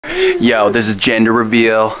Yo, this is gender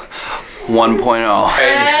reveal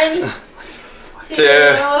 1.0. 1,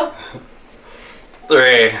 2,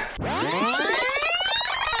 3.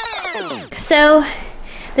 So,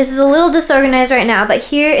 this is a little disorganized right now, but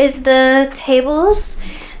here is the tables.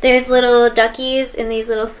 There's little duckies in these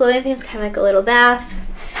little floating things, kind of like a little bath.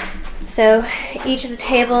 So, each of the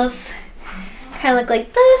tables kind of look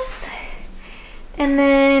like this. And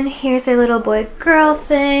then here's our little boy-girl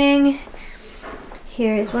thing.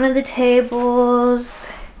 Here's one of the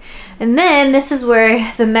tables. And then this is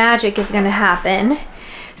where the magic is gonna happen.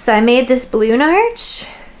 So I made this balloon arch.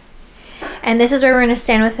 And this is where we're gonna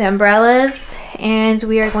stand with the umbrellas. And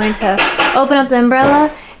we are going to open up the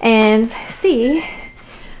umbrella and see.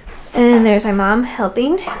 And there's my mom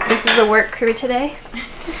helping. This is the work crew today.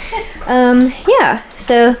 Yeah,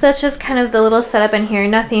 so that's just kind of the little setup in here.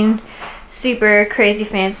 Nothing super crazy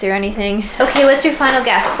fancy or anything. Okay, what's your final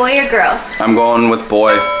guess? Boy or girl? I'm going with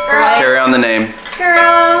boy. Girl. Carry on the name.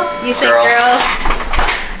 Girl. You think girl?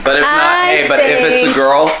 But if not, hey, but if it's a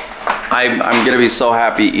girl, I'm gonna be so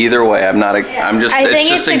happy either way. It's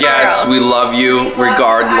just a guess. We love you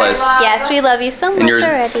regardless. Yes, we love you so much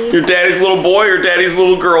already. Your daddy's little boy or daddy's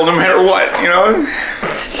little girl, no matter what, you know?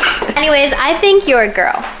 Anyways, I think you're a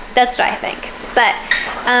girl. That's what I think. But,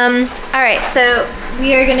 alright, so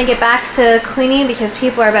we are gonna get back to cleaning because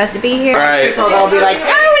people are about to be here. Alright. So they'll be like,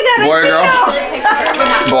 oh, we got boy or girl?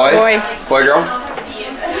 Boy? Boy, girl?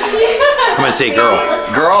 I'm gonna say girl.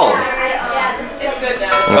 Girl.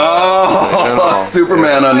 Oh,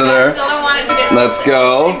 Superman under there. Let's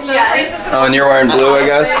go. Oh, and you're wearing blue, I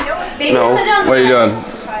guess? No. What are you doing?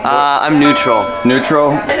 I'm neutral.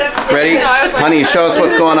 Neutral? Ready? Honey, show us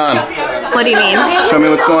what's going on. What do you mean? Show me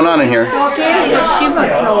what's going on in here.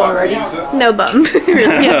 No bum.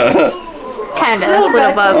 Kinda,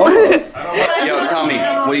 little bum. Yo, tell me,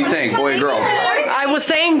 what do you think, boy or girl? I was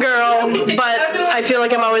saying girl, but I feel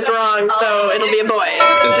like I'm always wrong, so it'll be a boy.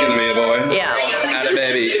 It's gonna be a boy? Yeah. Atta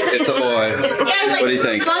baby, it's a boy. What do you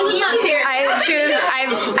think? I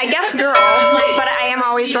guess girl, but I am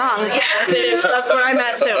always wrong. That's where I'm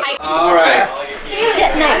at too. Alright.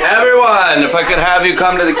 Everyone, if I could have you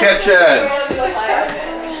come to the kitchen.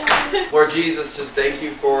 Lord Jesus, just thank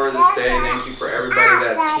you for this day. Thank you for everybody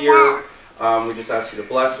that's here. We just ask you to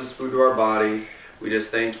bless this food to our body. We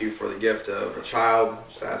just thank you for the gift of a child.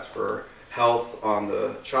 Just ask for health on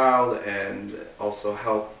the child and also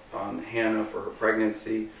health on Hannah for her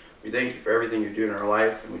pregnancy. We thank you for everything you're doing in our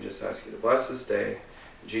life, and we just ask you to bless this day.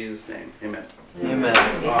 In Jesus' name, amen. Amen.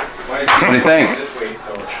 What do you think?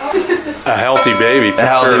 A healthy baby. A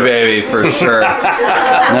healthy baby, for sure.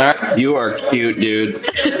 You are cute, dude.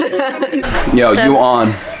 Yo, you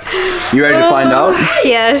on. You ready to find out?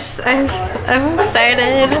 Yes, I'm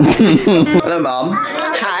excited. Hello, Mom.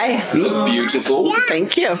 Hi. You look beautiful.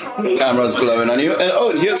 Thank you. Camera's glowing on you. And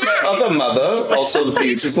oh, here's my other mother, also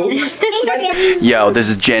beautiful. Yo, this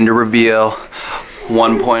is gender reveal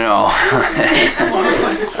 1.0.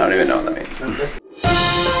 I don't even know what that means.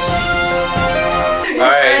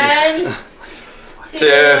 Alright. 1, 2,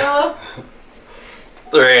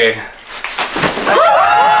 3.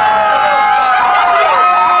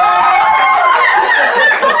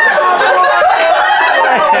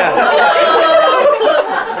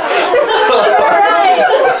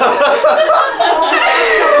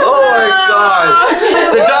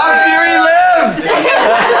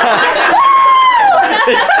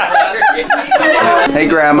 Hey,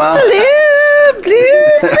 Grandma.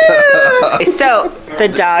 So, the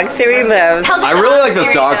dog theory lives. I really like this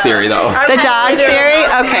dog theory, though. The dog theory?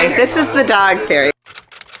 Okay, this is the dog theory.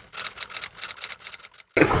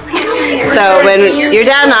 So when your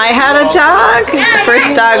dad and I had a dog, the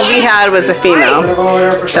first dog we had was a female.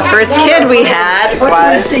 The first kid we had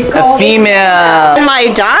was A female. When my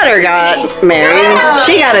daughter got married,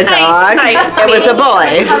 she got a dog. It was a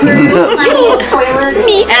boy.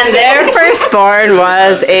 And their firstborn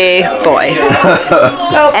was a boy.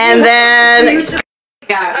 And then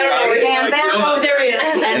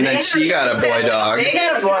And then she got a boy dog. they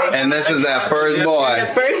got a boy. And this is that first boy.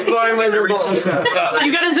 Firstborn was a boy.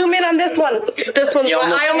 You gotta zoom in on this one. This one's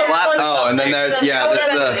Oh, and then there, yeah,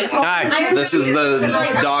 this is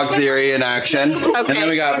the dog theory in action. And then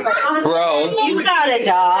we got Bro. You got a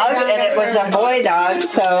dog, and it was a boy dog,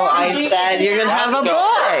 so I said, you're gonna have a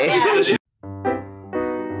boy.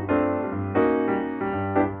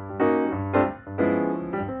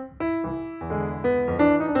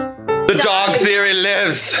 The dog theory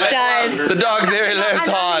lives. It does. The dog theory lives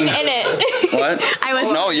on. In it. What?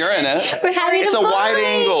 No, you're in it. We're having It's a wide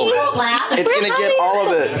angle. It's gonna get all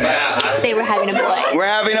of it. Say we're having a boy. We're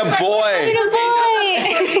having a boy.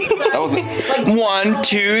 That was 1,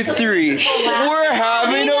 2, 3. We're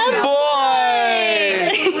having a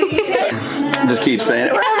boy. Just keep saying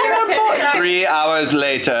it. We're having a boy. 3 hours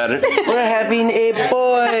later, we're having a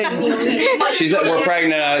boy. She's like, we're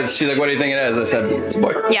pregnant. She's like, what do you think it is? I said, it's a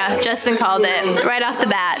boy. Yeah, Justin called it right off the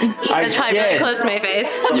bat. That's probably really close to my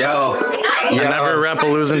face. Yo. Never rep a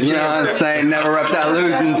losing team. You know what I'm saying? Never rep that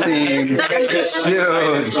losing team.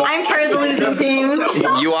 Shoot. I'm part of the losing team.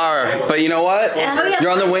 You are, but you know what?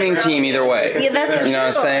 You're on the winning team either way. Yeah, that's You know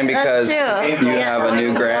what I'm saying? Because true. you have a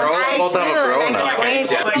new grandson. Both have a girl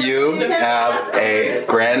now. You have a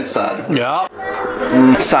grandson. Yeah.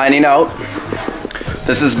 Signing out.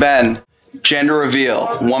 This has been Gender Reveal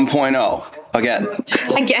 1.0. Again.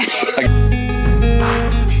 Again.